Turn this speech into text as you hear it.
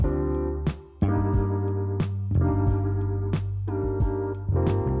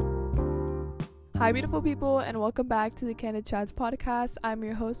Hi, beautiful people, and welcome back to the Candid Chats podcast. I'm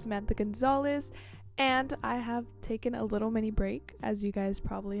your host, Samantha Gonzalez, and I have taken a little mini break, as you guys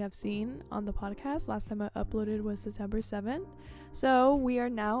probably have seen on the podcast. Last time I uploaded was September 7th, so we are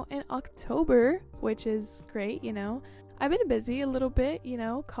now in October, which is great, I've been busy a little bit,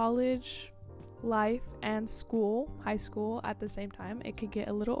 college life and school, high school at the same time. It could get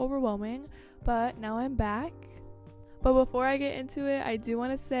a little overwhelming, but now I'm back. But before I get into it, I do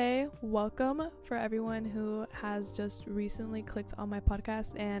want to say welcome for everyone who has just recently clicked on my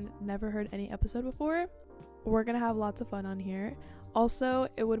podcast and never heard any episode before. We're going to have lots of fun on here. Also,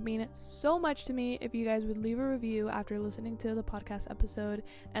 it would mean so much to me if you guys would leave a review after listening to the podcast episode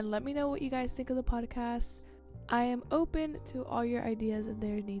and let me know what you guys think of the podcast. I am open to all your ideas if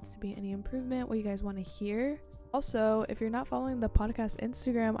there needs to be any improvement, what you guys want to hear. Also, if you're not following the podcast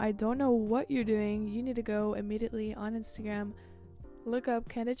Instagram, I don't know what you're doing. You need to go immediately on Instagram, look up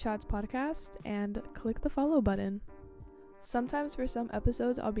Candid Chats Podcast, and click the follow button. Sometimes for some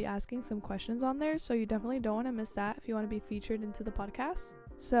episodes, I'll be asking some questions on there, so you definitely don't want to miss that if you want to be featured into the podcast.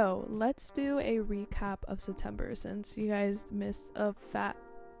 So let's do a recap of September since you guys missed a fat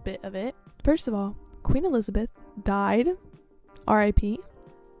bit of it. First of all, Queen Elizabeth died, R.I.P.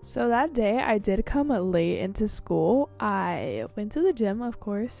 So that day I did come late into school. I went to the gym, of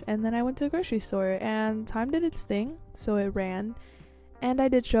course, and then I went to the grocery store, and time did its thing, so it ran. And I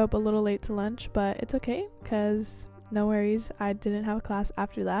did show up a little late to lunch, but it's okay, because no worries, I didn't have a class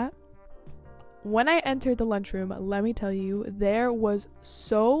after that. When I entered the lunchroom, let me tell you, there was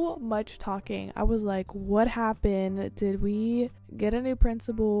so much talking. I was like, what happened? Did we get a new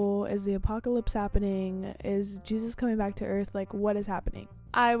principal? Is the apocalypse happening? Is Jesus coming back to earth? Like, what is happening?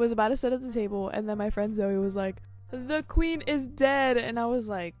 I was about to sit at the table, and then my friend Zoe was like, the queen is dead. And I was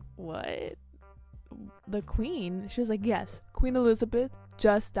like, what? The queen? She was like, yes, Queen Elizabeth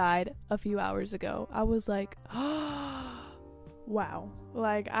just died a few hours ago. I was like, wow.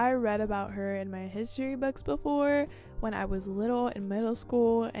 Like, I read about her in my history books before when I was little in middle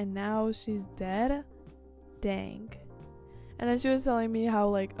school, and now she's dead? Dang. And then she was telling me how,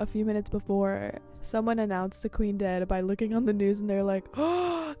 like, a few minutes before, someone announced the queen dead by looking on the news, and they're like,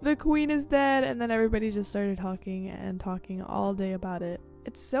 oh, the queen is dead. And then everybody just started talking all day about it.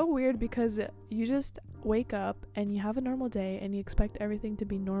 It's so weird because you just wake up and you have a normal day and you expect everything to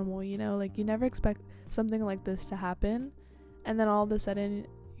be normal, like you never expect something like this to happen. And then all of a sudden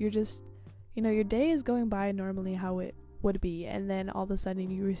you're just, your day is going by normally how it would be. And then all of a sudden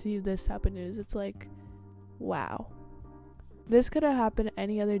you receive this type of news. It's like, wow. This could have happened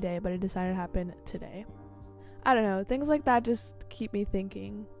any other day, but it decided to happen today. I don't know. Things like that just keep me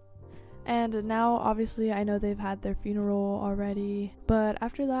thinking. And now, obviously, I know they've had their funeral already. But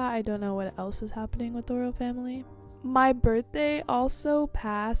after that, I don't know what else is happening with the royal family. My birthday also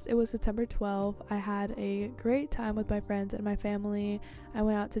passed. It was September 12th. I had a great time with my friends and my family. I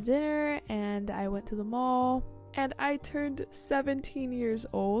went out to dinner and I went to the mall. And I turned 17 years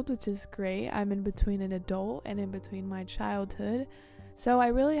old, which is great. I'm in between an adult and in between my childhood. So I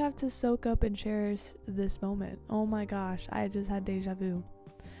really have to soak up and cherish this moment. Oh my gosh, I just had deja vu.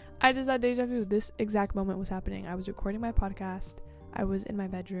 This exact moment was happening. I was recording my podcast. I was in my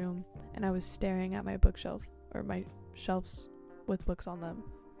bedroom and I was staring at my bookshelf or my shelves with books on them.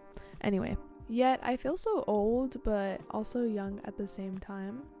 Anyway, yet I feel so old but also young at the same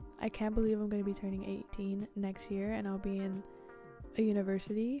time. I can't believe I'm going to be turning 18 next year and I'll be in a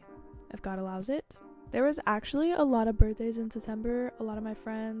university if God allows it. There was actually a lot of birthdays in September. A lot of my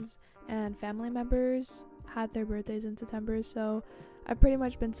friends and family members had their birthdays in September, so I've pretty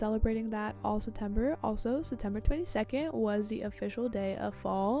much been celebrating that all September. Also, September 22nd was the official day of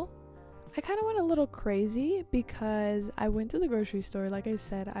fall. I kind of went a little crazy because I went to the grocery store. Like I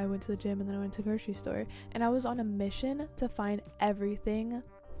said, I went to the gym and then I went to the grocery store, and I was on a mission to find everything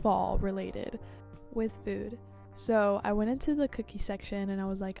fall related with food. So I went into the cookie section and I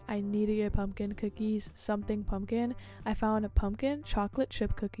was like, I need to get pumpkin cookies, something pumpkin. I found pumpkin chocolate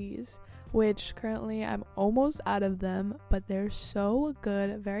chip cookies, which currently I'm almost out of them, but they're so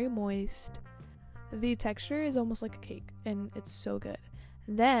good, very moist. The texture is almost like a cake and it's so good.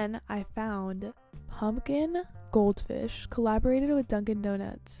 Then I found pumpkin goldfish collaborated with Dunkin'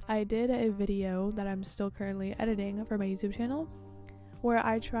 Donuts. I did a video that I'm still currently editing for my YouTube channel where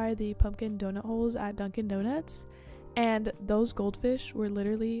I tried the pumpkin donut holes at Dunkin' Donuts, and those goldfish were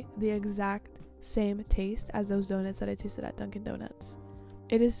literally the exact same taste as those donuts that I tasted at Dunkin' Donuts.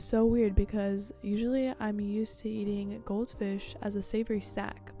 It is so weird because usually I'm used to eating goldfish as a savory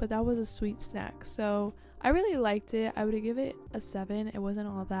snack, but that was a sweet snack, so I really liked it. I would give it a 7. It wasn't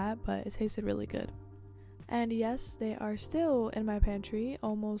all that, but it tasted really good. And yes, they are still in my pantry,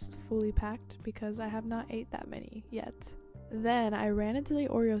 almost fully packed because I have not ate that many yet. Then I ran into the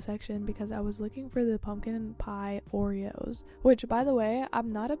Oreo section because I was looking for the pumpkin pie Oreos, which, by the way, I'm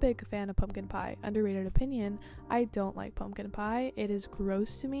not a big fan of pumpkin pie. Underrated opinion. I don't like pumpkin pie. It is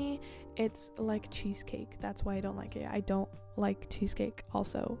gross to me. It's like cheesecake. That's why I don't like it. I don't like cheesecake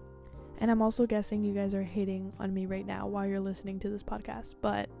also. And I'm also guessing you guys are hating on me right now while you're listening to this podcast,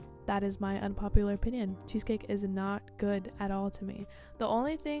 but that is my unpopular opinion. Cheesecake is not good at all to me. The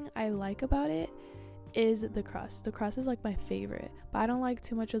only thing I like about it is the crust. The crust is like my favorite, but I don't like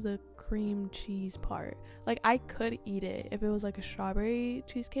too much of the cream cheese part. Like, I could eat it if it was like a strawberry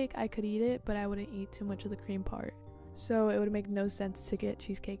cheesecake. I could eat it, but I wouldn't eat too much of the cream part. So it would make no sense to get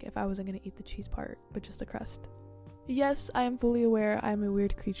cheesecake if I wasn't gonna eat the cheese part, but just the crust. Yes, I am fully aware I'm a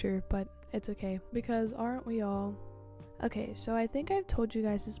weird creature, but it's okay, because aren't we all? Okay, so I think I've told you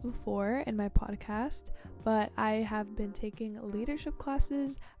guys this before in my podcast, but I have been taking leadership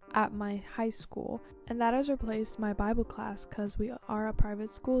classes at my high school, and that has replaced my Bible class because we are a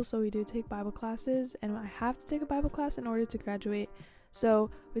private school, so we do take Bible classes, and I have to take a Bible class in order to graduate. So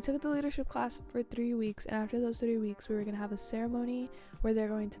we took the leadership class for 3 weeks, and after those 3 weeks we were going to have a ceremony where they're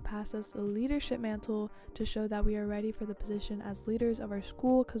going to pass us the leadership mantle to show that we are ready for the position as leaders of our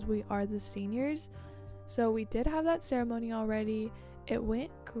school because we are the seniors. So we did have that ceremony already. It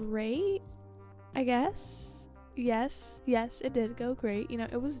went great, I guess. Yes, it did go great. You know,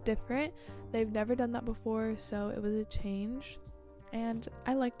 it was different. They've never done that before, so it was a change. And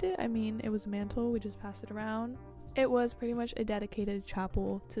I liked it. I mean, it was a mantle. We just passed it around. It was pretty much a dedicated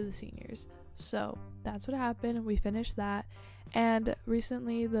chapel to the seniors. So that's what happened. We finished that. And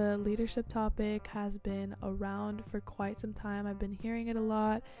recently, the leadership topic has been around for quite some time. I've been hearing it a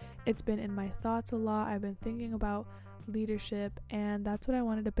lot. It's been in my thoughts a lot. I've been thinking about leadership, and that's what I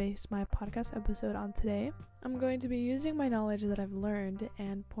wanted to base my podcast episode on today. I'm going to be using my knowledge that I've learned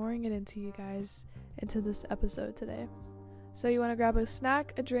and pouring it into you guys into this episode today. So you want to grab a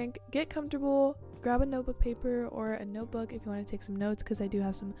snack, a drink, get comfortable, grab a notebook paper or a notebook if you want to take some notes, because I do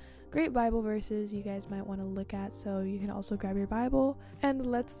have some great Bible verses you guys might want to look at, so you can also grab your Bible, and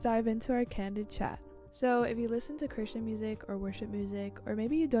let's dive into our candid chat. So if you listen to Christian music or worship music, or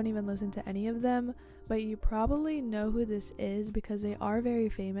maybe you don't even listen to any of them, but you probably know who this is because they are very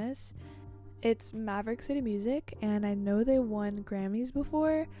famous. It's Maverick City Music, and I know they won Grammys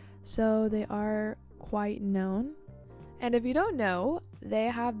before, so they are quite known. And if you don't know, they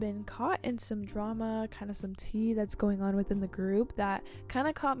have been caught in some drama, kind of some tea that's going on within the group that kind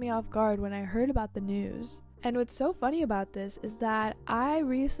of caught me off guard when I heard about the news. And what's so funny about this is that I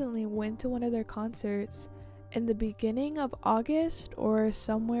recently went to one of their concerts in the beginning of August or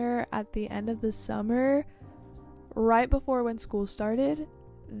somewhere at the end of the summer, right before when school started.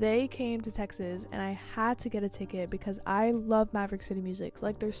 They came to Texas and I had to get a ticket because I love Maverick City Music.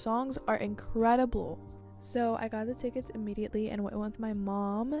 Like, their songs are incredible. So I got the tickets immediately and went with my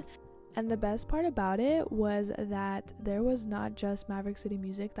mom. And the best part about it was that there was not just Maverick City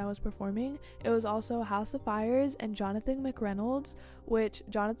Music that was performing. It was also House of Fires and Jonathan McReynolds, which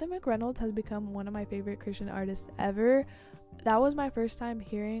Jonathan McReynolds has become one of my favorite Christian artists ever. That was my first time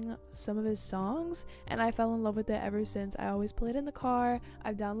hearing some of his songs, and I fell in love with it ever since. I always play it in the car.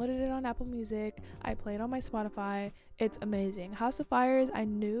 I've downloaded it on Apple Music. I play it on my Spotify. It's amazing. House of Fires, I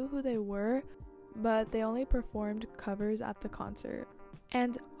knew who they were, but they only performed covers at the concert.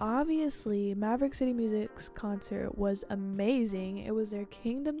 And obviously, Maverick City Music's concert was amazing. It was their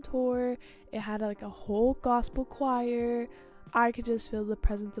Kingdom tour. It had like a whole gospel choir. I could just feel the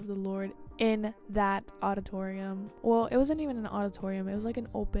presence of the Lord in that auditorium. Well, it wasn't even an auditorium. It was like an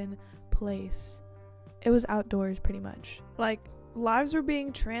open place. It was outdoors pretty much. Like, lives were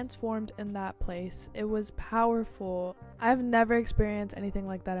being transformed in that place. It was powerful. I've never experienced anything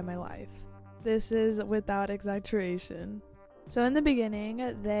like that in my life. This is without exaggeration. So in the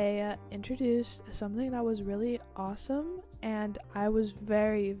beginning, they introduced something that was really awesome, and I was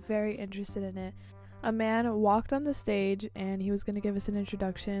very, very interested in it. A man walked on the stage, and he was going to give us an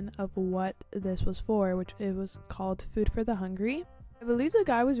introduction of what this was for, which it was called Food for the Hungry. I believe the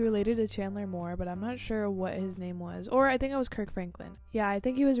guy was related to Chandler Moore, but I'm not sure what his name was. Or I think it was Kirk Franklin. Yeah, I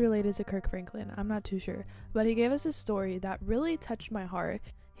think he was related to Kirk Franklin. I'm not too sure. But he gave us a story that really touched my heart.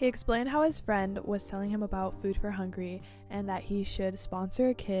 He explained how his friend was telling him about Food for Hungry and that he should sponsor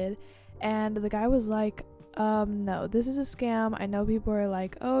a kid, and the guy was like, no, this is a scam. I know people are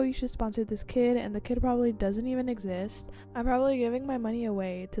like, oh, you should sponsor this kid, and the kid probably doesn't even exist. I'm probably giving my money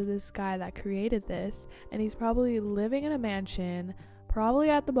away to this guy that created this, and he's probably living in a mansion, probably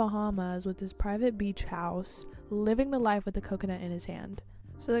at the Bahamas with his private beach house, living the life with a coconut in his hand.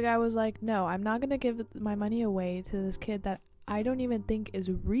 So the guy was like, no, I'm not gonna give my money away to this kid that I don't even think is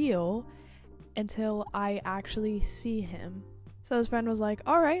real until I actually see him. So his friend was like,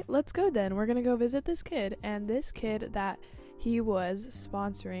 all right, let's go then. We're gonna go visit this kid. And this kid that he was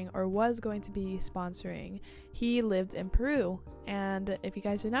sponsoring, or was going to be sponsoring, he lived in Peru. And if you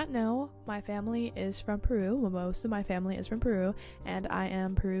guys do not know, my family is from Peru. Well, most of my family is from Peru, and I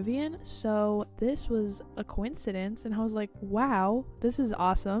am Peruvian. So this was a coincidence, and I was like, wow, this is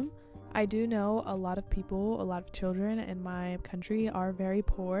awesome. I do know a lot of people, a lot of children in my country are very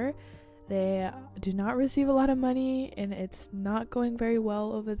poor. They do not receive a lot of money, and it's not going very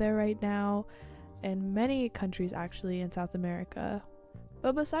well over there right now, in many countries actually in South America.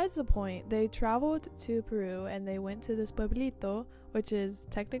 But besides the point, they traveled to Peru and they went to this pueblito, which is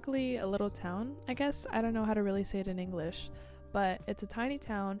technically a little town, I guess. I don't know how to really say it in English, but it's a tiny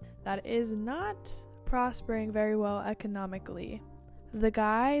town that is not prospering very well economically. The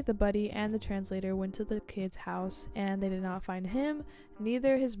guy, the buddy, and the translator went to the kid's house and they did not find him,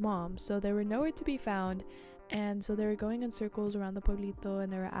 neither his mom, so they were nowhere to be found. And so they were going in circles around the pueblito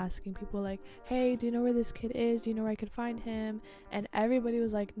and they were asking people like, hey, do you know where this kid is? Do you know where I could find him? And everybody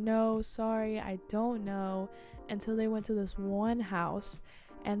was like, no, sorry, I don't know, until they went to this one house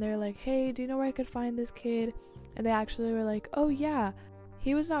and they're like, hey, do you know where I could find this kid? And they actually were like, oh yeah,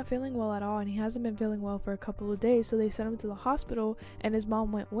 he was not feeling well at all and he hasn't been feeling well for a couple of days, so they sent him to the hospital and his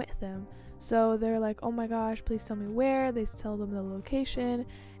mom went with him. So they're like, oh my gosh, please tell me where. They tell them the location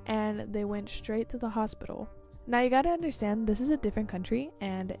and they went straight to the hospital. Now you gotta understand, this is a different country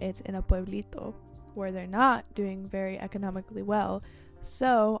and it's in a pueblito where they're not doing very economically well.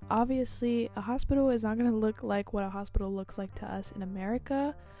 So obviously a hospital is not gonna look like what a hospital looks like to us in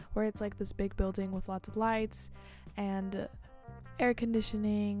America, where it's like this big building with lots of lights and air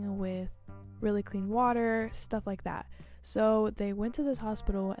conditioning with really clean water, stuff like that. So they went to this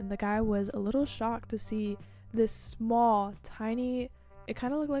hospital and the guy was a little shocked to see this small, tiny, it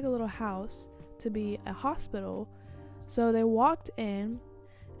kind of looked like a little house to be a hospital. So they walked in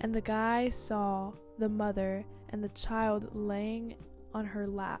and the guy saw the mother and the child laying on her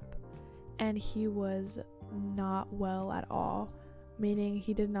lap, and he was not well at all, meaning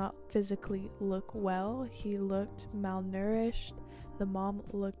he did not physically look well. He looked malnourished. The mom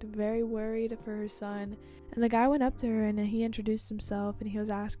looked very worried for her son, and the guy went up to her and he introduced himself and he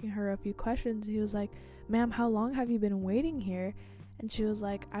was asking her a few questions. He was like, ma'am, how long have you been waiting here? And she was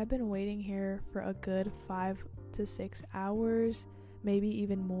like, I've been waiting here for a good 5 to 6 hours, maybe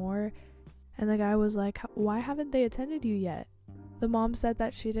even more. And the guy was like, why haven't they attended you yet? The mom said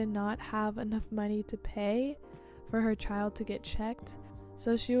that she did not have enough money to pay for her child to get checked,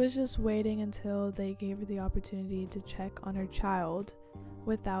 so she was just waiting until they gave her the opportunity to check on her child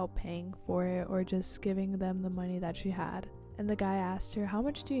without paying for it or just giving them the money that she had. And the guy asked her, how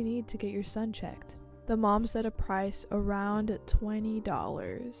much do you need to get your son checked? The mom said a price around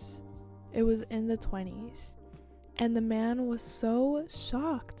 $20. It was in the 20s. And the man was so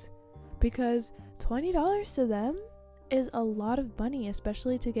shocked because $20 to them is a lot of money,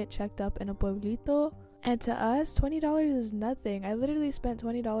 especially to get checked up in a pueblito. And to us, $20 is nothing. I literally spent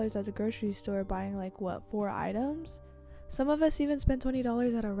 $20 at the grocery store buying 4 items? Some of us even spent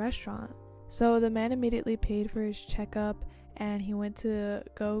 $20 at a restaurant. So the man immediately paid for his checkup and he went to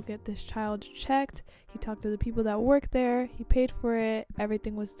go get this child checked. He talked to the people that work there. He paid for it.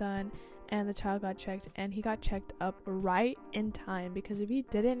 Everything was done. And the child got checked. And he got checked up right in time, because if he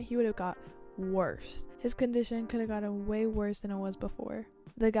didn't, he would have got worse. His condition could have gotten way worse than it was before.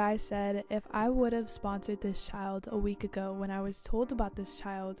 The guy said, if I would have sponsored this child a week ago when I was told about this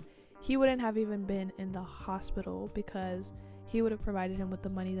child, he wouldn't have even been in the hospital, because he would have provided him with the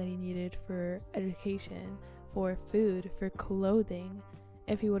money that he needed for education, for food, for clothing,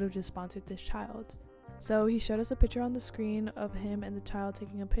 if he would have just sponsored this child. So he showed us a picture on the screen of him and the child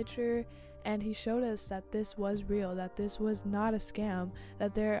taking a picture, and he showed us that this was real, that this was not a scam,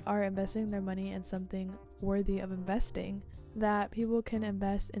 that they are investing their money in something worthy of investing, that people can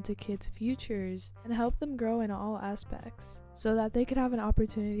invest into kids' futures and help them grow in all aspects so that they could have an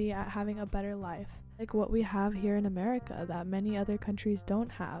opportunity at having a better life, like what we have here in America that many other countries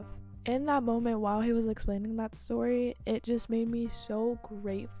don't have. In that moment, while he was explaining that story, it just made me so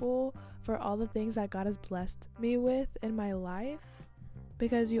grateful for all the things that God has blessed me with in my life,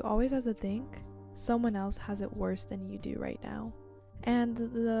 because you always have to think someone else has it worse than you do right now. And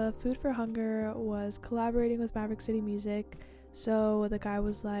the Food for Hunger was collaborating with Maverick City Music, so the guy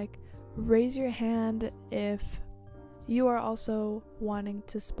was like, raise your hand if you are also wanting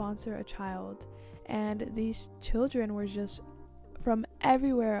to sponsor a child. And these children were just from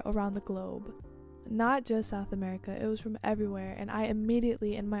everywhere around the globe. not just South America, it was from everywhere. And I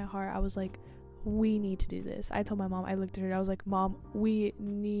immediately, in my heart, I was like, we need to do this. I told my mom, I looked at her, I was like, Mom, we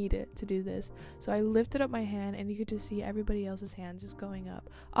need to do this. So I lifted up my hand, and you could just see everybody else's hands just going up.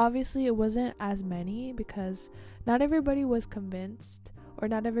 Obviously, it wasn't as many because not everybody was convinced, or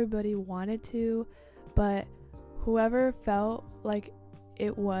not everybody wanted to, but whoever felt like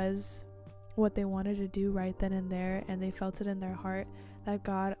it was what they wanted to do right then and there, and they felt it in their heart that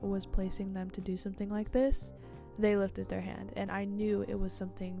God was placing them to do something like this, they lifted their hand. And I knew it was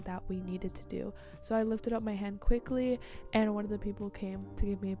something that we needed to do. So I lifted up my hand quickly, and one of the people came to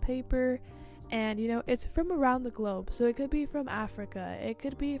give me a paper. And you know, it's from around the globe, so it could be from Africa, it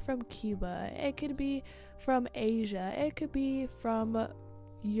could be from Cuba, it could be from Asia, it could be from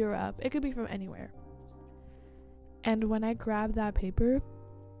Europe, it could be from anywhere. And when I grabbed that paper,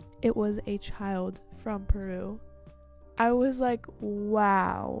 it was a child from Peru. I was like,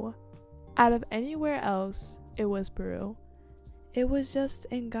 wow. Out of anywhere else, it was Peru. It was just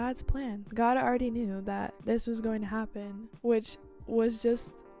in God's plan. God already knew that this was going to happen, which was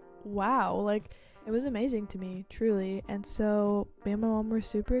just wow. Like, it was amazing to me, truly. And so me and my mom were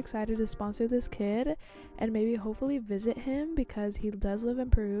super excited to sponsor this kid and maybe hopefully visit him, because he does live in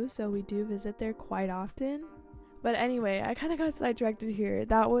Peru, so we do visit there quite often. But anyway, I kind of got sidetracked here. It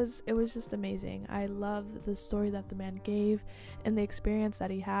was just amazing. I love the story that the man gave and the experience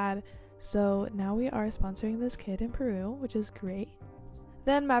that he had. So now we are sponsoring this kid in Peru, which is great.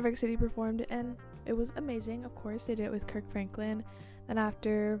 Then Maverick City performed, and it was amazing. Of course, they did it with Kirk Franklin. Then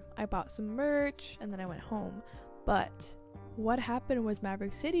after, I bought some merch, and then I went home. But what happened with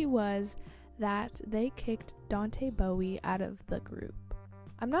Maverick City was that they kicked Dante Bowie out of the group.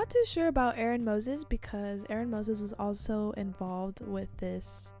 I'm not too sure about Aaron Moses, because Aaron Moses was also involved with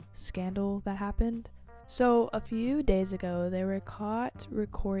this scandal that happened. So a few days ago, they were caught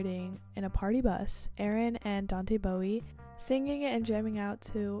recording in a party bus, Aaron and Dante Bowie, singing and jamming out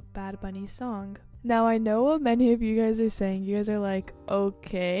to Bad Bunny's song. Now, I know what many of you guys are saying. You guys are like,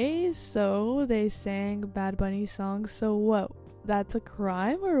 okay, so they sang Bad Bunny's song, so what? That's a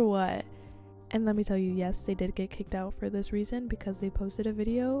crime or what? And let me tell you, yes, they did get kicked out for this reason, because they posted a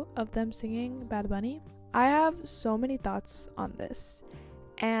video of them singing Bad Bunny. I have so many thoughts on this.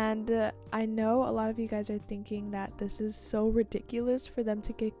 And I know a lot of you guys are thinking that this is so ridiculous for them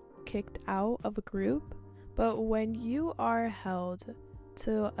to get kicked out of a group. But when you are held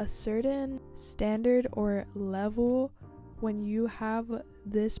to a certain standard or level, when you have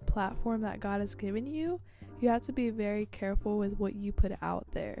this platform that God has given you, you have to be very careful with what you put out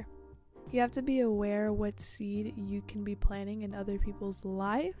there. You have to be aware what seed you can be planting in other people's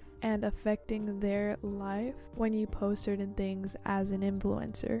life and affecting their life when you post certain things as an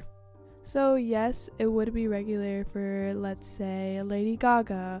influencer. So yes, it would be regular for, let's say, Lady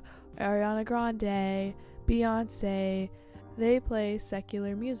Gaga, Ariana Grande, Beyonce. They play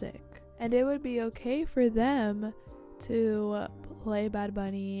secular music, and it would be okay for them to play Bad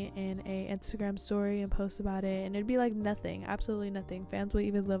Bunny in a Instagram story and post about it, and it'd be like nothing, absolutely nothing. Fans will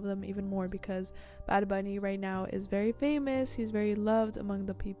even love them even more, because Bad Bunny right now is very famous, he's very loved among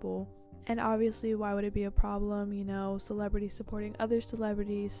the people. And obviously, why would it be a problem, you know, celebrities supporting other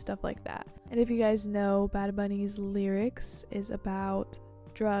celebrities, stuff like that. And if you guys know, Bad Bunny's lyrics is about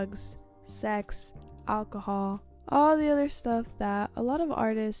drugs, sex, alcohol, all the other stuff that a lot of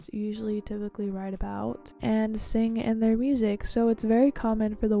artists usually typically write about and sing in their music. So it's very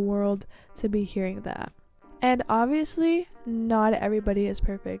common for the world to be hearing that. And obviously, not everybody is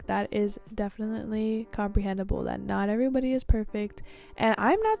perfect. That is definitely comprehensible, that not everybody is perfect. And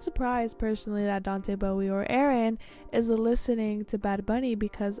I'm not surprised personally that Dante Bowie or Aaron is listening to Bad Bunny,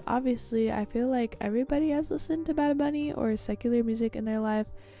 because obviously I feel like everybody has listened to Bad Bunny or secular music in their life.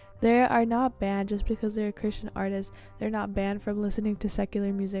 They are not banned just because they're a Christian artist. They're not banned from listening to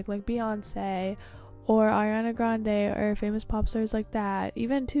secular music like Beyonce or Ariana Grande or famous pop stars like that.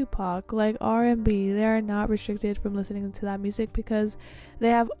 Even Tupac, like R&B, they are not restricted from listening to that music, because they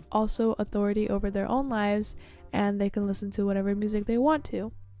have also authority over their own lives and they can listen to whatever music they want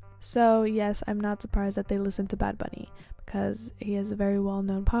to. So yes, I'm not surprised that they listen to Bad Bunny, because he is a very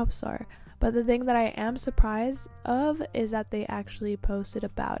well-known pop star. But the thing that I am surprised of is that they actually posted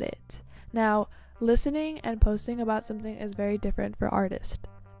about it. Now, listening and posting about something is very different for artists,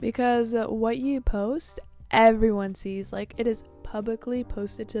 because what you post, everyone sees. Like, it is publicly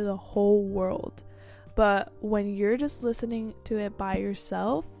posted to the whole world. But when you're just listening to it by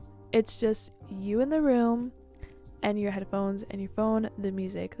yourself, it's just you in the room and your headphones and your phone, the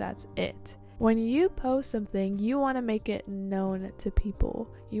music, that's it. When you post something, you want to make it known to people.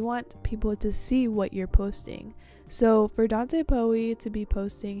 You want people to see what you're posting. So for Dante Bowie to be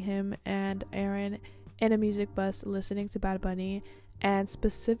posting him and Aaron in a music bus listening to Bad Bunny, and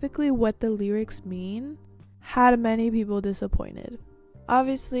specifically what the lyrics mean, had many people disappointed.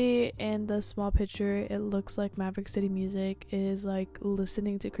 Obviously, in the small picture, it looks like Maverick City Music is like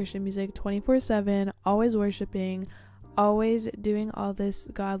listening to Christian music 24/7, always worshiping, always doing all this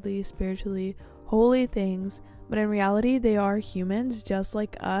godly, spiritually holy things, but in reality they are humans just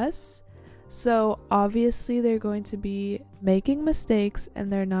like us. So obviously they're going to be making mistakes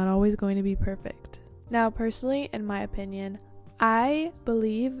and they're not always going to be perfect. Now personally, in my opinion, I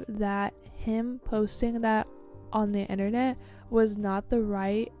believe that him posting that on the internet was not the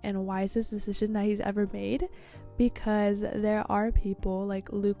right and wisest decision that he's ever made, because there are people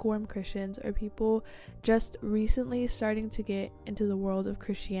like lukewarm Christians or people just recently starting to get into the world of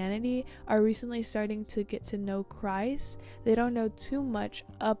Christianity, are recently starting to get to know Christ. They don't know too much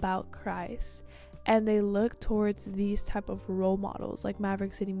about Christ, and they look towards these type of role models like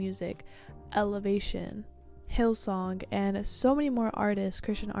Maverick City Music, Elevation, Hillsong, and so many more artists,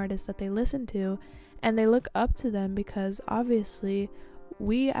 Christian artists that they listen to, and they look up to them because obviously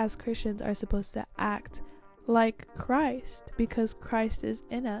we as Christians are supposed to act like Christ because Christ is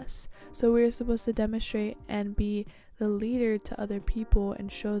in us. So we're supposed to demonstrate and be the leader to other people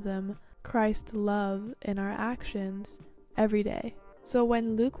and show them Christ's love in our actions every day. So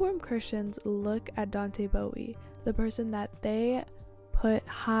when lukewarm Christians look at Dante Bowie, the person that they put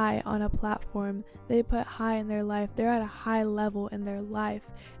high on a platform, they put high in their life, they're at a high level in their life,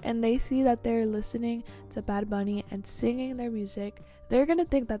 and they see that they're listening to Bad Bunny and singing their music, they're gonna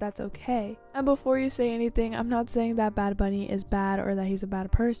think that that's okay. And before you say anything, I'm not saying that Bad Bunny is bad or that he's a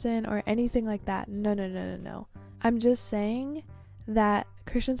bad person or anything like that. No. I'm just saying that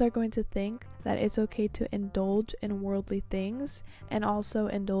Christians are going to think that it's okay to indulge in worldly things and also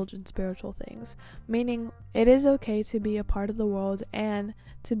indulge in spiritual things, meaning it is okay to be a part of the world and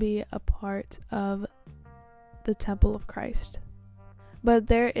to be a part of the temple of Christ. But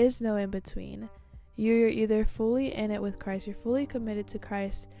there is no in between. You're either fully in it with Christ, you're fully committed to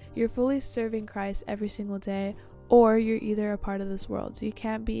Christ, you're fully serving Christ every single day, or you're either a part of this world. So you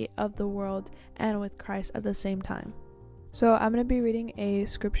can't be of the world and with Christ at the same time. So I'm going to be reading a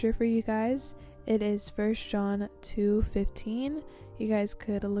scripture for you guys. It is 1 John 2:15. You guys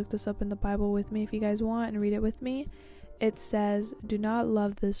could look this up in the Bible with me if you guys want and read it with me. It says, "Do not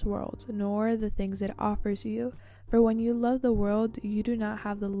love this world, nor the things it offers you. For when you love the world, you do not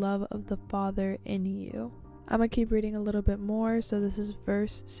have the love of the Father in you." I'm going to keep reading a little bit more. So this is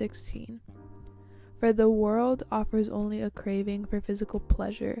verse 16. "For the world offers only a craving for physical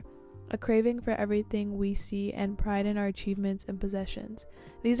pleasure, a craving for everything we see, and pride in our achievements and possessions.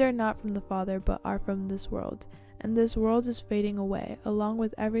 These are not from the Father, but are from this world. And this world is fading away, along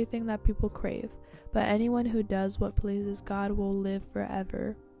with everything that people crave. But anyone who does what pleases God will live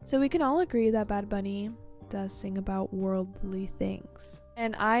forever." So we can all agree that Bad Bunny does sing about worldly things.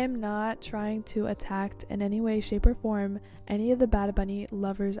 And I am not trying to attack in any way, shape, or form any of the Bad Bunny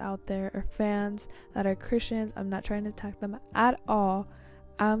lovers out there or fans that are Christians. I'm not trying to attack them at all.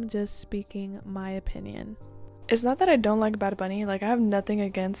 I'm just speaking my opinion. It's not that I don't like Bad Bunny, like I have nothing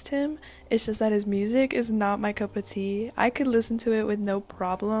against him. It's just that his music is not my cup of tea. I could listen to it with no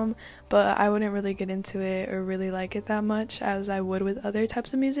problem, but I wouldn't really get into it or really like it that much as I would with other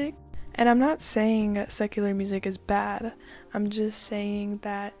types of music. And I'm not saying secular music is bad. I'm just saying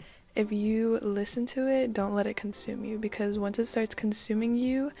that if you listen to it, don't let it consume you, because once it starts consuming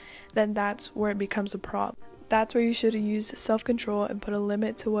you, then that's where it becomes a problem. That's where you should use self-control and put a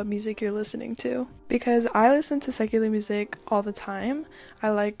limit to what music you're listening to. Because I listen to secular music all the time. I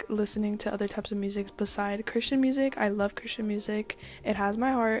like listening to other types of music beside Christian music. I love Christian music. It has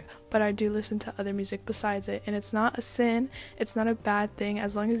my heart, but I do listen to other music besides it. And it's not a sin. It's not a bad thing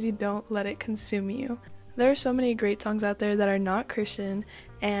as long as you don't let it consume you. There are so many great songs out there that are not Christian,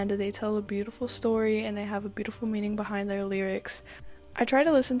 and they tell a beautiful story and they have a beautiful meaning behind their lyrics. I try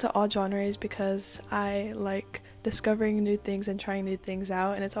to listen to all genres because I like discovering new things and trying new things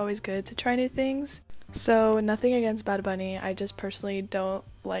out, and it's always good to try new things. So nothing against Bad Bunny, I just personally don't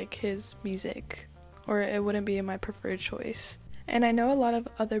like his music, or it wouldn't be my preferred choice. And I know a lot of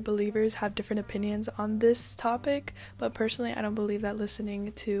other believers have different opinions on this topic, but personally I don't believe that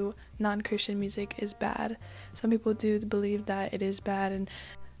listening to non-Christian music is bad. Some people do believe that it is bad, and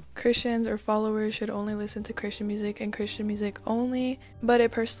Christians or followers should only listen to Christian music and Christian music only, but it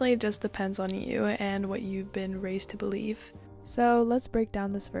personally just depends on you and what you've been raised to believe. So let's break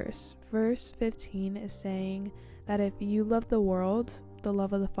down this verse. Verse 15 is saying that if you love the world, the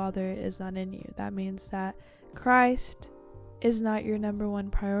love of the Father is not in you. That means that Christ is not your number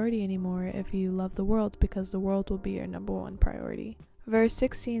one priority anymore if you love the world, because the world will be your number one priority. Verse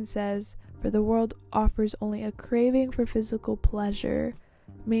 16 says, "For the world offers only a craving for physical pleasure,"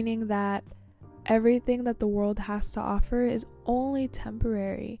 meaning that everything that the world has to offer is only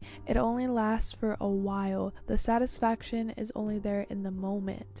temporary. It only lasts for a while. The satisfaction is only there in the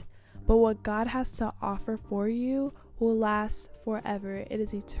moment. But what God has to offer for you will last forever. It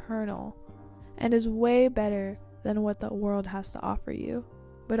is eternal and is way better than what the world has to offer you.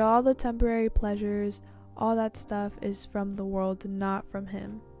 But all the temporary pleasures, all that stuff is from the world, not from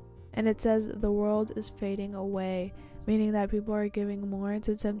Him. And it says the world is fading away, meaning that people are giving more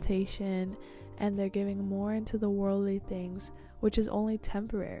into temptation and they're giving more into the worldly things, which is only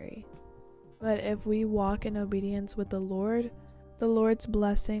temporary. But if we walk in obedience with the Lord's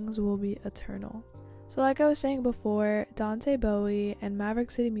blessings will be eternal. So like I was saying before, Dante Bowie and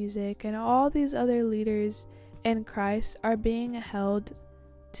Maverick City Music and all these other leaders in Christ are being held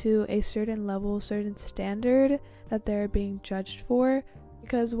to a certain level, certain standard that they're being judged for.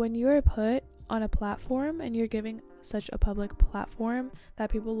 Because when you are put on a platform and you're giving such a public platform that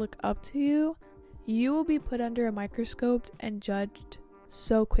people look up to you, you will be put under a microscope and judged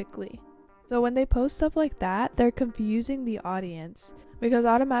so quickly. So when they post stuff like that, they're confusing the audience, because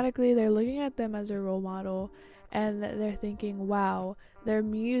automatically they're looking at them as a role model and they're thinking, wow, their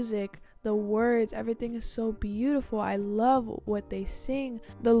music, the words, everything is so beautiful. I love what they sing.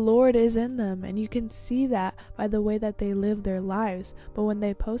 The Lord is in them, and you can see that by the way that they live their lives. But when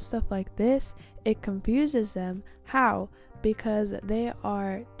they post stuff like this, it confuses them. How? Because they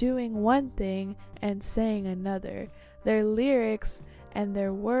are doing one thing and saying another. Their lyrics and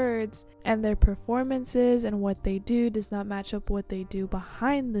their words and their performances and what they do does not match up what they do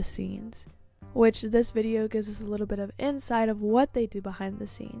behind the scenes, which this video gives us a little bit of insight of what they do behind the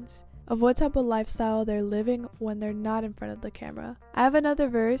scenes, of what type of lifestyle they're living when they're not in front of the camera. I have another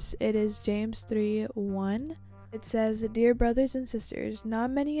verse. It is James 3:1. It says, "Dear brothers and sisters,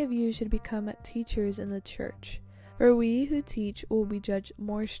 not many of you should become teachers in the church, for we who teach will be judged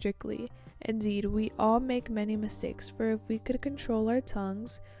more strictly. Indeed, we all make many mistakes, for if we could control our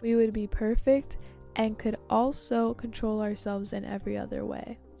tongues, we would be perfect and could also control ourselves in every other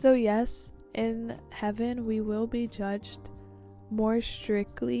way." So yes, in heaven we will be judged more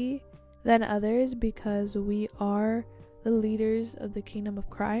strictly than others because we are the leaders of the kingdom of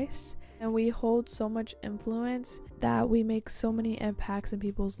Christ, and we hold so much influence that we make so many impacts in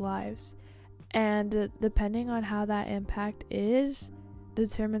people's lives. And depending on how that impact is,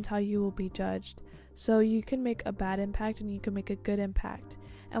 determines how you will be judged. So you can make a bad impact and you can make a good impact.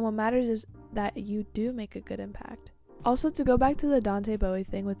 And what matters is that you do make a good impact. Also, to go back to the Dante Bowie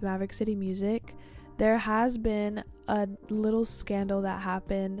thing with Maverick City Music, there has been a little scandal that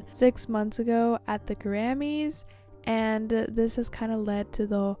happened 6 months ago at the Grammys, and this has kind of led to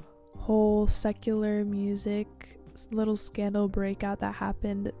the whole secular music little scandal breakout that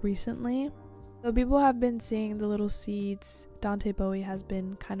happened recently. So people have been seeing the little seeds Dante Bowie has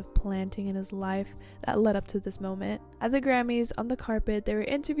been kind of planting in his life that led up to this moment. At the Grammys, on the carpet, they were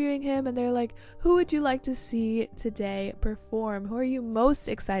interviewing him and they're like, who would you like to see today perform? Who are you most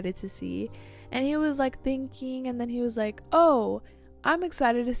excited to see? And he was like thinking, and then he was like, oh, I'm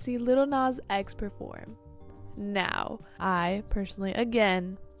excited to see Lil Nas X perform. Now, I personally,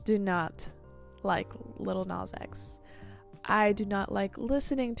 again, do not like Lil Nas X. I do not like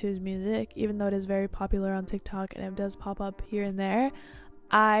listening to his music, even though it is very popular on TikTok and it does pop up here and there.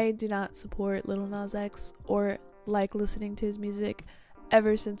 I do not support Lil Nas X or like listening to his music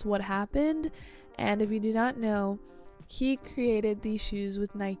ever since what happened. And if you do not know, he created these shoes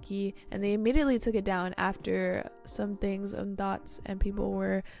with Nike and they immediately took it down after some things and dots and people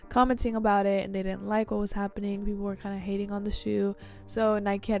were commenting about it and they didn't like what was happening. People were kind of hating on the shoe, so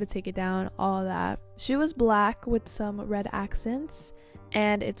Nike had to take it down, all of that. Shoe was black with some red accents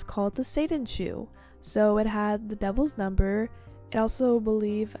and it's called the Satan shoe. So it had the devil's number. It also,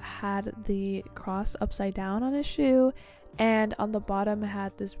 believe, had the cross upside down on his shoe, and on the bottom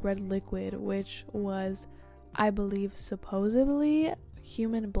had this red liquid, which was, I believe, supposedly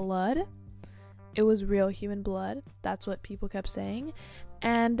human blood. It was real human blood. That's what people kept saying.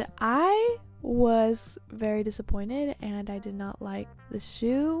 And I was very disappointed and I did not like the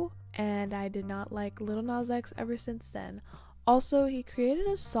shoe and I did not like Lil Nas X ever since then. Also, he created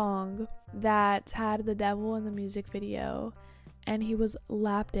a song that had the devil in the music video and he was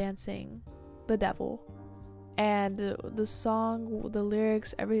lap dancing the devil. And the song, the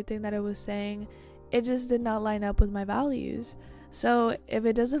lyrics, everything that it was saying, it just did not line up with my values. So if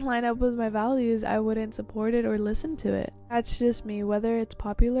it doesn't line up with my values, I wouldn't support it or listen to it. That's just me. Whether it's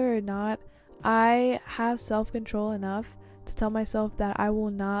popular or not, I have self-control enough to tell myself that I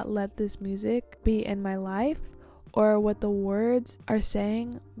will not let this music be in my life, or what the words are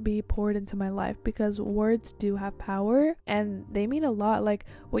saying be poured into my life, because words do have power and they mean a lot. Like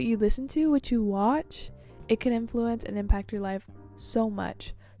what you listen to, what you watch, it can influence and impact your life so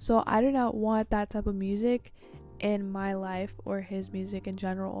much. So I do not want that type of music in my life, or his music in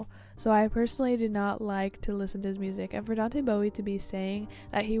general. So I personally do not like to listen to his music. And for Dante Bowie to be saying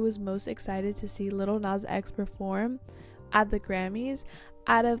that he was most excited to see Lil Nas X perform at the Grammys,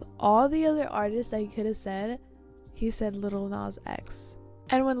 out of all the other artists that he could have said, he said Lil Nas X.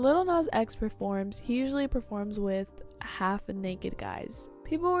 And when Lil Nas X performs, he usually performs with half naked guys.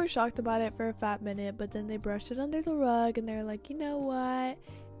 People were shocked about it for a fat minute, but then they brushed it under the rug and they're like, you know what?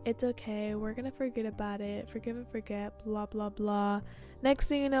 It's okay, we're gonna forget about it, forgive and forget, blah blah blah. Next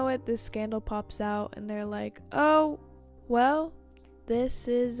thing you know it, this scandal pops out and they're like, oh, well, this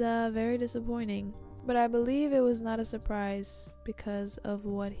is very disappointing. But I believe it was not a surprise because of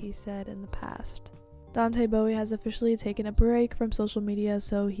what he said in the past. Dante Bowie has officially taken a break from social media,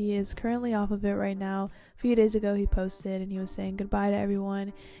 so he is currently off of it right now. A few days ago he posted and he was saying goodbye to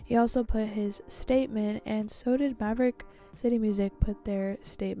everyone. He also put his statement, and so did Maverick City Music put their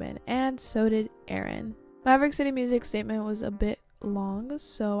statement, and so did Aaron. Maverick City Music's statement was a bit long,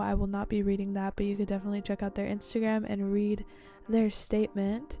 so I will not be reading that, but you could definitely check out their Instagram and read their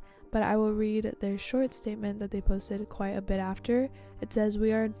statement. But I will read their short statement that they posted quite a bit after. It says,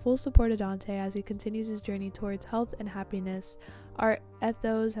 "We are in full support of Dante as he continues his journey towards health and happiness. Our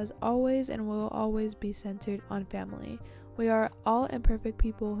ethos has always and will always be centered on family. We are all imperfect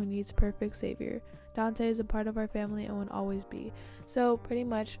people who needs perfect savior. Dante is a part of our family and will always be." So pretty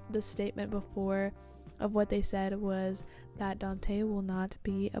much the statement before of what they said was that Dante will not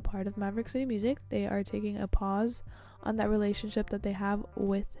be a part of Maverick City Music. They are taking a pause on that relationship that they have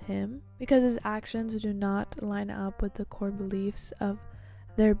with him because his actions do not line up with the core beliefs of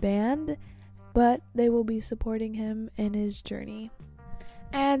their band, but they will be supporting him in his journey.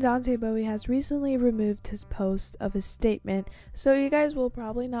 And Dante Bowie has recently removed his post of his statement, so you guys will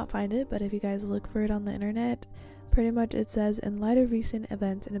probably not find it, but if you guys look for it on the internet, pretty much it says, "In light of recent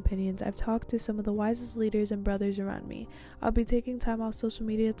events and opinions, I've talked to some of the wisest leaders and brothers around me. I'll be taking time off social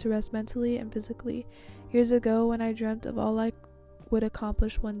media to rest mentally and physically. Years ago, when I dreamt of all I would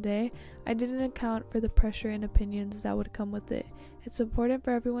accomplish one day, I didn't account for the pressure and opinions that would come with it. It's important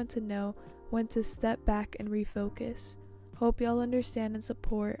for everyone to know when to step back and refocus. Hope y'all understand and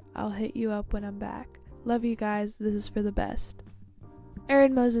support. I'll hit you up when I'm back. Love you guys. This is for the best."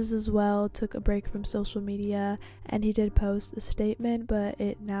 Aaron Moses as well took a break from social media, and he did post a statement, but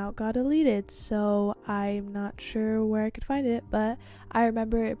it now got deleted, so I'm not sure where I could find it, but I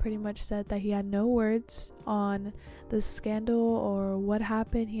remember it pretty much said that he had no words on the scandal or what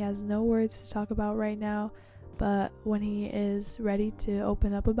happened. He has no words to talk about right now, but when he is ready to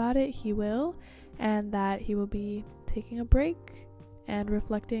open up about it, he will, and that he will be taking a break and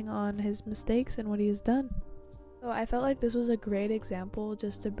reflecting on his mistakes and what he has done. So I felt like this was a great example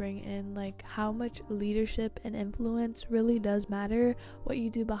just to bring in like how much leadership and influence really does matter, what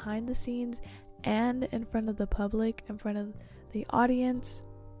you do behind the scenes and in front of the public, in front of the audience,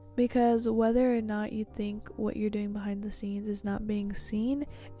 because whether or not you think what you're doing behind the scenes is not being seen,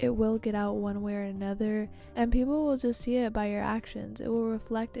 it will get out one way or another, and people will just see it by your actions. It will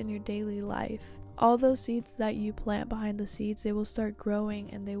reflect in your daily life. All those seeds that you plant behind the scenes, they will start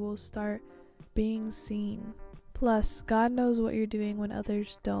growing and they will start being seen. Plus, God knows what you're doing when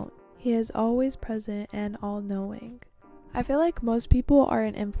others don't. He is always present and all-knowing. I feel like most people are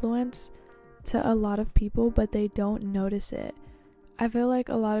an influence to a lot of people, but they don't notice it. I feel like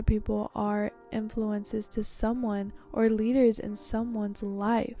a lot of people are influences to someone or leaders in someone's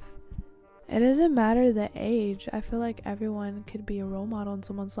life. It doesn't matter the age. I feel like everyone could be a role model in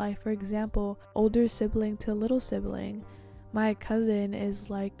someone's life. For example, older sibling to little sibling. My cousin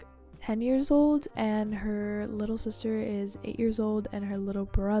is like 10 years old and her little sister is 8 years old and her little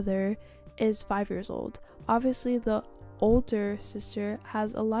brother is 5 years old. Obviously the older sister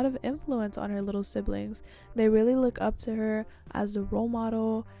has a lot of influence on her little siblings. They really look up to her as the role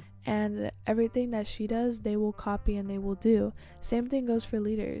model, and everything that she does they will copy and they will do. Same thing goes for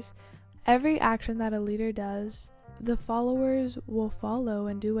leaders. Every action that a leader does, the followers will follow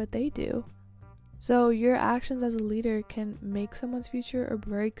and do what they do. So your actions as a leader can make someone's future or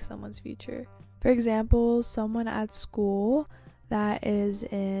break someone's future. For example, someone at school that is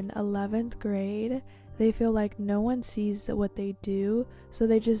in 11th grade, they feel like no one sees what they do, so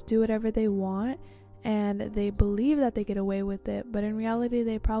they just do whatever they want, and they believe that they get away with it, but in reality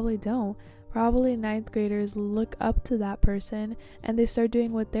they probably don't. Probably ninth graders look up to that person and they start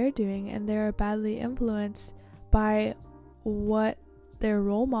doing what they're doing, and they're badly influenced by what their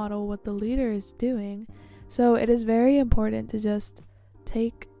role model, what the leader is doing. So it is very important to just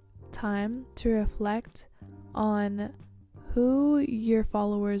take time to reflect on who your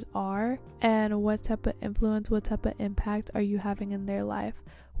followers are and what type of influence, what type of impact are you having in their life.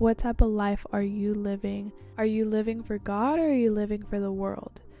 What type of life are you living? Are you living for God, or are you living for the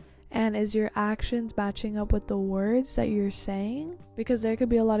world? And is your actions matching up with the words that you're saying? Because there could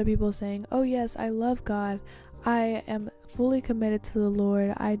be a lot of people saying, oh yes, I love God, I am fully committed to the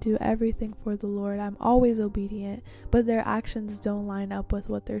Lord, I do everything for the Lord, I'm always obedient, but their actions don't line up with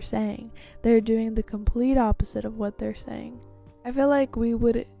what they're saying. They're doing the complete opposite of what they're saying. I feel like we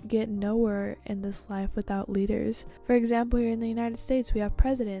would get nowhere in this life without leaders. For example, here in the United States, we have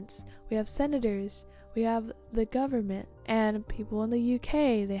presidents, we have senators, we have the government, and people in the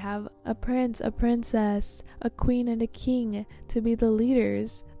UK, they have a prince, a princess, a queen, and a king to be the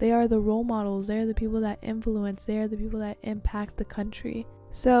leaders. They are the role models. They are the people that influence. They are the people that impact the country.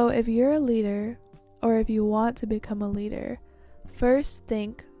 So if you're a leader, or if you want to become a leader, first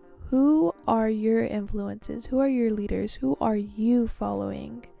think, who are your influences? Who are your leaders? Who are you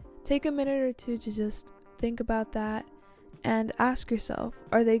following? Take a minute or two to just think about that and ask yourself,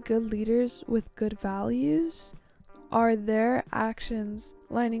 are they good leaders with good values? Are their actions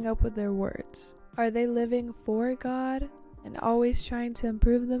lining up with their words? Are they living for God and always trying to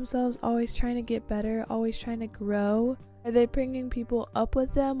improve themselves, always trying to get better, always trying to grow? Are they bringing people up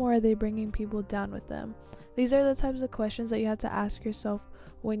with them, or are they bringing people down with them? These are the types of questions that you have to ask yourself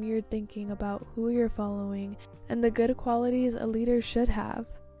when you're thinking about who you're following and the good qualities a leader should have.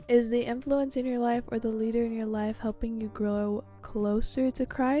 Is the influence in your life or the leader in your life helping you grow closer to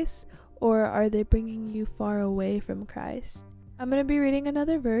Christ, or are they bringing you far away from Christ? I'm going to be reading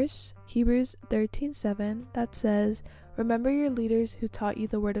another verse, Hebrews 13:7, that says, "Remember your leaders who taught you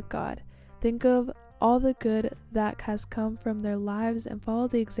the word of God. Think of all the good that has come from their lives and follow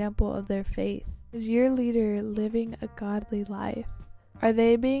the example of their faith." Is your leader living a godly life? Are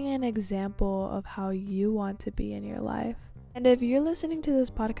they being an example of how you want to be in your life? And if you're listening to this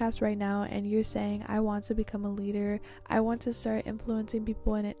podcast right now and you're saying, I want to become a leader, I want to start influencing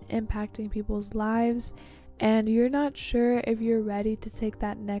people and impacting people's lives, and you're not sure if you're ready to take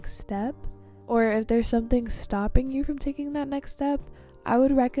that next step, or if there's something stopping you from taking that next step, I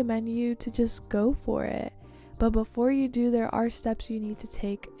would recommend you to just go for it. But before you do, there are steps you need to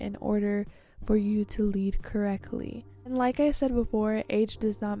take in order for you to lead correctly. And like I said before, age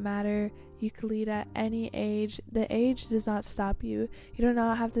does not matter. You can lead at any age. The age does not stop you. You do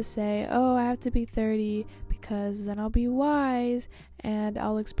not have to say, oh, I have to be 30 because then I'll be wise and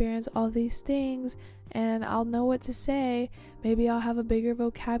I'll experience all these things and I'll know what to say. Maybe I'll have a bigger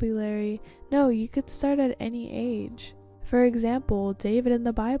vocabulary. No, you could start at any age. For example, David in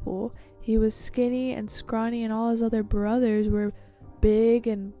the Bible, he was skinny and scrawny, and all his other brothers were big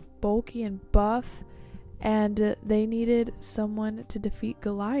and bulky and buff, and they needed someone to defeat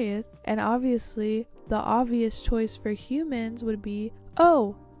Goliath. And obviously the obvious choice for humans would be,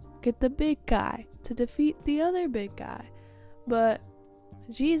 oh, get the big guy to defeat the other big guy. But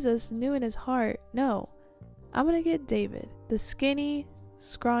Jesus knew in his heart, no, I'm gonna get David, the skinny,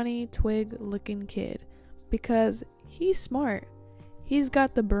 scrawny, twig looking kid, because he's smart, he's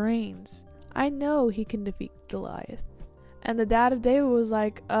got the brains, I know he can defeat Goliath. And the dad of David was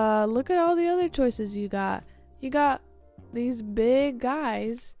like, look at all the other choices you got. You got these big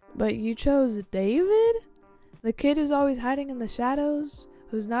guys, but you chose David? The kid who's always hiding in the shadows,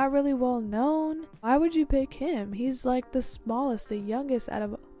 who's not really well known. Why would you pick him? He's like the smallest, the youngest out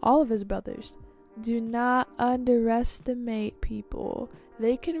of all of his brothers. Do not underestimate people.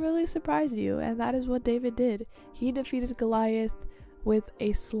 They can really surprise you, and that is what David did. He defeated Goliath with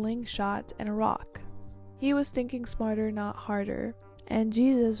a slingshot and a rock. He was thinking smarter, not harder, and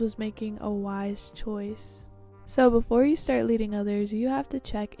Jesus was making a wise choice. So before you start leading others, you have to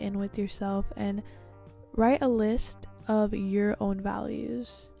check in with yourself and write a list of your own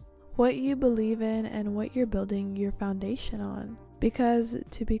values, what you believe in, and what you're building your foundation on. Because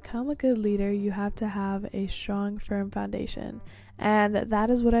to become a good leader, you have to have a strong, firm foundation, and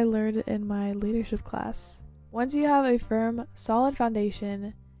that is what I learned in my leadership class. Once you have a firm, solid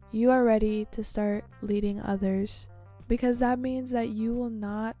foundation, you are ready to start leading others, because that means that you will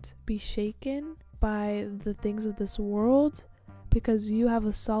not be shaken by the things of this world, because you have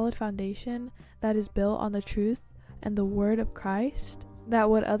a solid foundation that is built on the truth and the word of Christ, that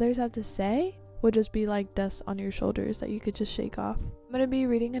what others have to say would just be like dust on your shoulders that you could just shake off. I'm going to be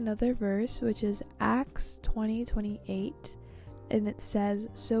reading another verse, which is Acts 20:28, and it says,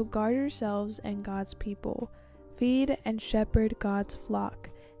 "So guard yourselves and God's people, feed and shepherd God's flock,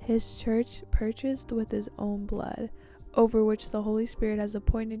 his church purchased with his own blood, over which the Holy Spirit has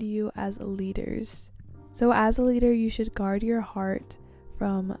appointed you as leaders." So as a leader, you should guard your heart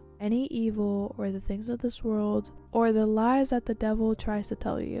from any evil or the things of this world or the lies that the devil tries to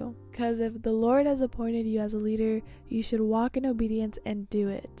tell you. Because if the Lord has appointed you as a leader, you should walk in obedience and do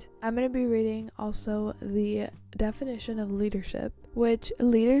it. I'm going to be reading also the definition of leadership, which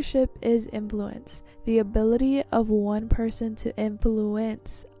leadership is influence, the ability of one person to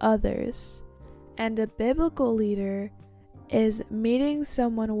influence others. And a biblical leader is meeting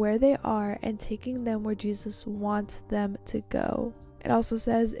someone where they are and taking them where Jesus wants them to go. It also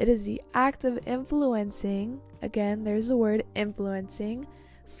says it is the act of influencing, again, there's the word influencing,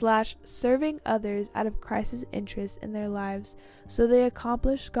 / serving others out of Christ's interest in their lives so they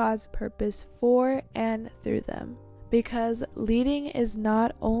accomplish God's purpose for and through them. Because leading is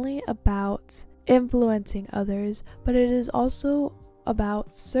not only about influencing others, but it is also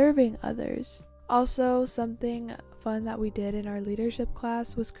about serving others. Also, something fun that we did in our leadership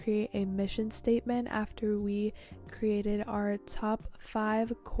class was create a mission statement after we created our top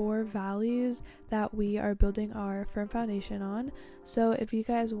 5 core values that we are building our firm foundation on. So if you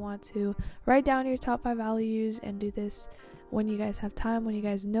guys want to write down your top 5 values and do this when you guys have time, when you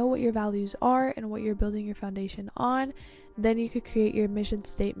guys know what your values are and what you're building your foundation on, then you could create your mission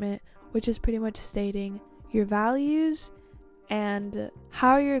statement, which is pretty much stating your values and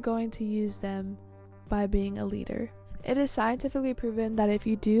how you're going to use them by being a leader. It is scientifically proven that if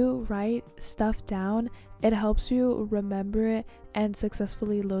you do write stuff down, it helps you remember it and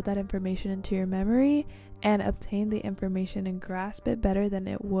successfully load that information into your memory and obtain the information and grasp it better than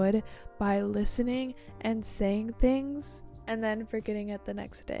it would by listening and saying things and then forgetting it the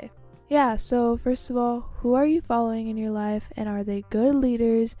next day. Yeah, so first of all, who are you following in your life, and are they good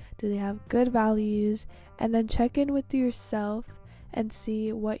leaders? Do they have good values? And then check in with yourself and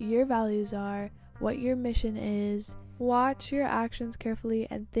see what your values are, what your mission is. Watch your actions carefully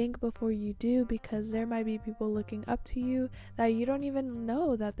and think before you do, because there might be people looking up to you that you don't even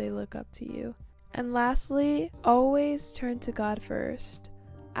know that they look up to you. And lastly, always turn to God first.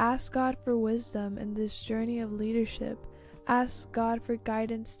 Ask God for wisdom in this journey of leadership. Ask God for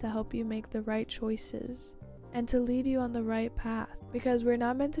guidance to help you make the right choices and to lead you on the right path, because we're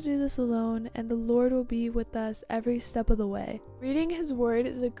not meant to do this alone, and the Lord will be with us every step of the way. Reading His Word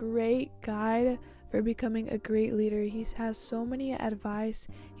is a great guide for becoming a great leader. He has so many advice,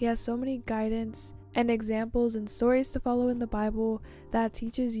 he has so many guidance and examples and stories to follow in the Bible that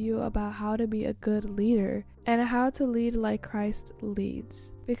teaches you about how to be a good leader and how to lead like Christ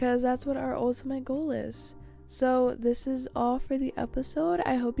leads, because that's what our ultimate goal is. So this is all for the episode.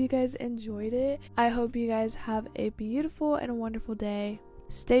 I hope you guys enjoyed it. I hope you guys have a beautiful and wonderful day.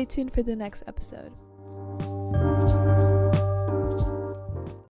 Stay tuned for the next episode.